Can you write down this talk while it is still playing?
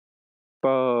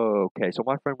Bro, okay, so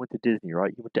my friend went to Disney,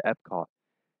 right? He went to Epcot,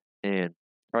 and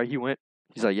right, he went.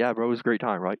 He's like, yeah, bro, it was a great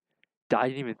time, right? I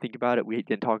didn't even think about it. We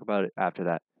didn't talk about it after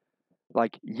that.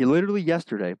 Like, he literally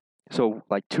yesterday. So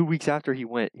like 2 weeks after he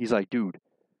went, he's like, dude,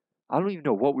 I don't even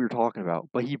know what we were talking about,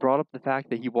 but he brought up the fact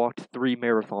that he walked 3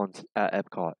 marathons at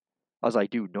Epcot. I was like,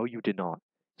 dude, no, you did not.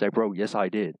 He's like, bro, yes, I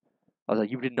did. I was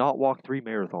like, you did not walk 3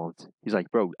 marathons. He's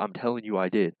like, bro, I'm telling you, I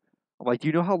did. I'm like, do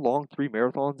you know how long 3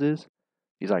 marathons is?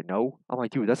 He's like, no. I'm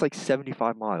like, dude, that's like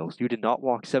 75 miles. You did not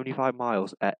walk 75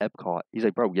 miles at Epcot. He's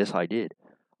like, bro, yes, I did.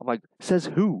 I'm like, says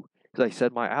who? He's like,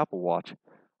 said my Apple Watch.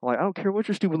 I'm like, I don't care what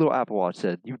your stupid little Apple Watch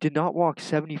said. You did not walk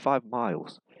 75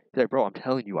 miles. He's like, bro, I'm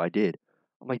telling you, I did.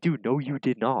 I'm like, dude, no, you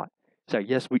did not. He's like,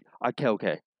 yes,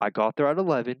 okay. I got there at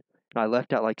 11 and I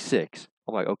left at like 6.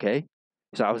 I'm like, okay.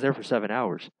 He's like, I was there for 7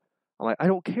 hours. I'm like, I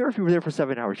don't care if you were there for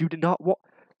 7 hours. You did not walk.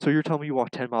 So you're telling me you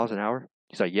walked 10 miles an hour?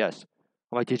 He's like, yes.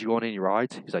 I'm like, did you go on any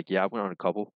rides? He's like, yeah, I went on a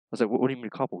couple. I was like, what do you mean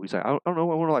a couple? He's like, I don't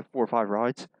know. I went on like 4 or 5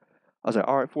 rides. I was like,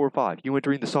 all right, 4 or 5. You went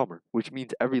during the summer, which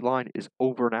means every line is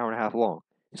over an hour and a half long.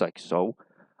 He's like, so?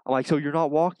 I'm like, so you're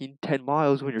not walking 10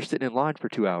 miles when you're sitting in line for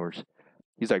 2 hours.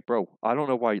 He's like, bro, I don't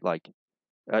know why, like,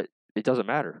 uh, it doesn't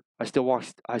matter. I still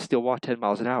walk 10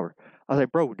 miles an hour. I was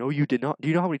like, bro, no, you did not. Do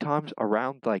you know how many times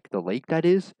around, like, the lake that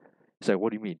is? He's like,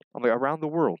 what do you mean? I'm like, around the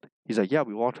world. He's like, yeah,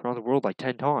 we walked around the world like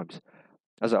 10 times.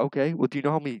 I was like, okay, well, do you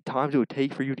know how many times it would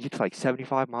take for you to get to like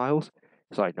 75 miles?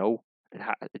 He's like, no.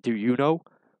 Do you know?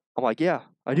 I'm like, yeah,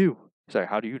 I do. He's like,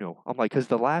 how do you know? I'm like, because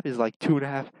the lap is like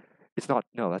 2.5. It's not,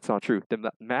 no, that's not true.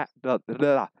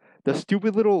 The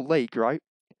stupid little lake, right?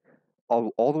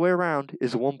 All the way around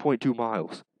is 1.2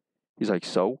 miles. He's like,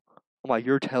 so? I'm like,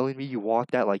 you're telling me you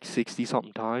walked that like 60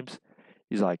 something times?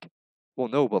 He's like, well,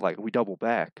 no, but like we double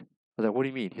back. I was like, what do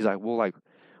you mean? He's like, well, like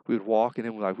we would walk and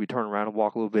then we turn around and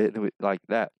walk a little bit and then like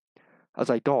that. I was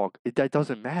like, dog, that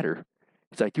doesn't matter.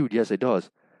 He's like, dude, yes, it does.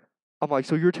 I'm like,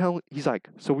 so you're telling? He's like,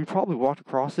 so we probably walked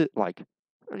across it like,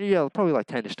 yeah, probably like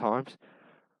 10ish times.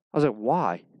 I was like,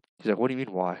 why? He's like, what do you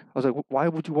mean why? I was like, why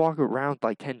would you walk around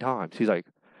like 10 times? He's like,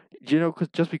 you know,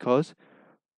 just because.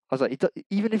 I was like,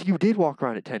 even if you did walk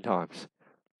around it 10 times,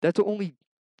 that's only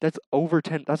that's over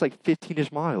 10. That's like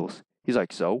 15ish miles. He's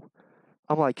like, so?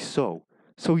 I'm like, so?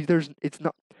 So it's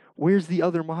not. Where's the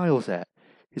other miles at?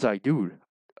 He's like, dude.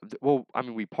 Well, I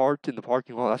mean, we parked in the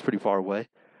parking lot. That's pretty far away. I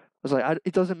was like,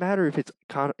 it doesn't matter if it's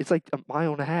like a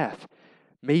mile and a half,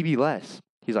 maybe less.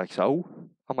 He's like, so?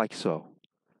 I'm like, so?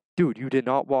 Dude, you did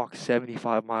not walk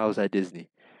 75 miles at Disney.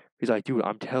 He's like, dude,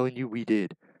 I'm telling you, we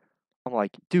did. I'm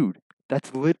like, dude,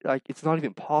 that's like, it's not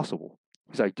even possible.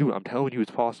 He's like, dude, I'm telling you,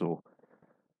 it's possible.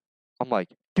 I'm like,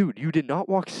 dude, you did not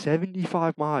walk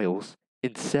 75 miles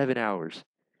in 7 hours.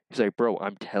 He's like, bro,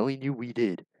 I'm telling you, we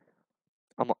did.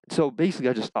 So basically,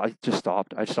 I just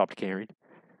stopped. I stopped caring.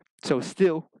 So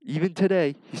still, even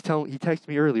today, he texted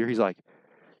me earlier.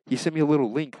 He sent me a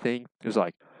little link thing.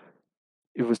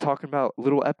 It was talking about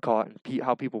little Epcot and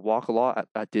how people walk a lot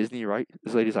at Disney, right?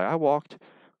 This lady's like, I walked.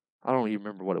 I don't even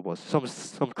remember what it was.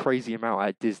 Some crazy amount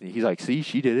at Disney. He's like, see,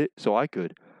 she did it, so I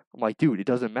could. I'm like, dude, it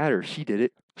doesn't matter. She did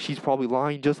it. She's probably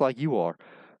lying just like you are.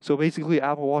 So basically,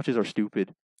 Apple Watches are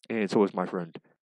stupid, and so is my friend.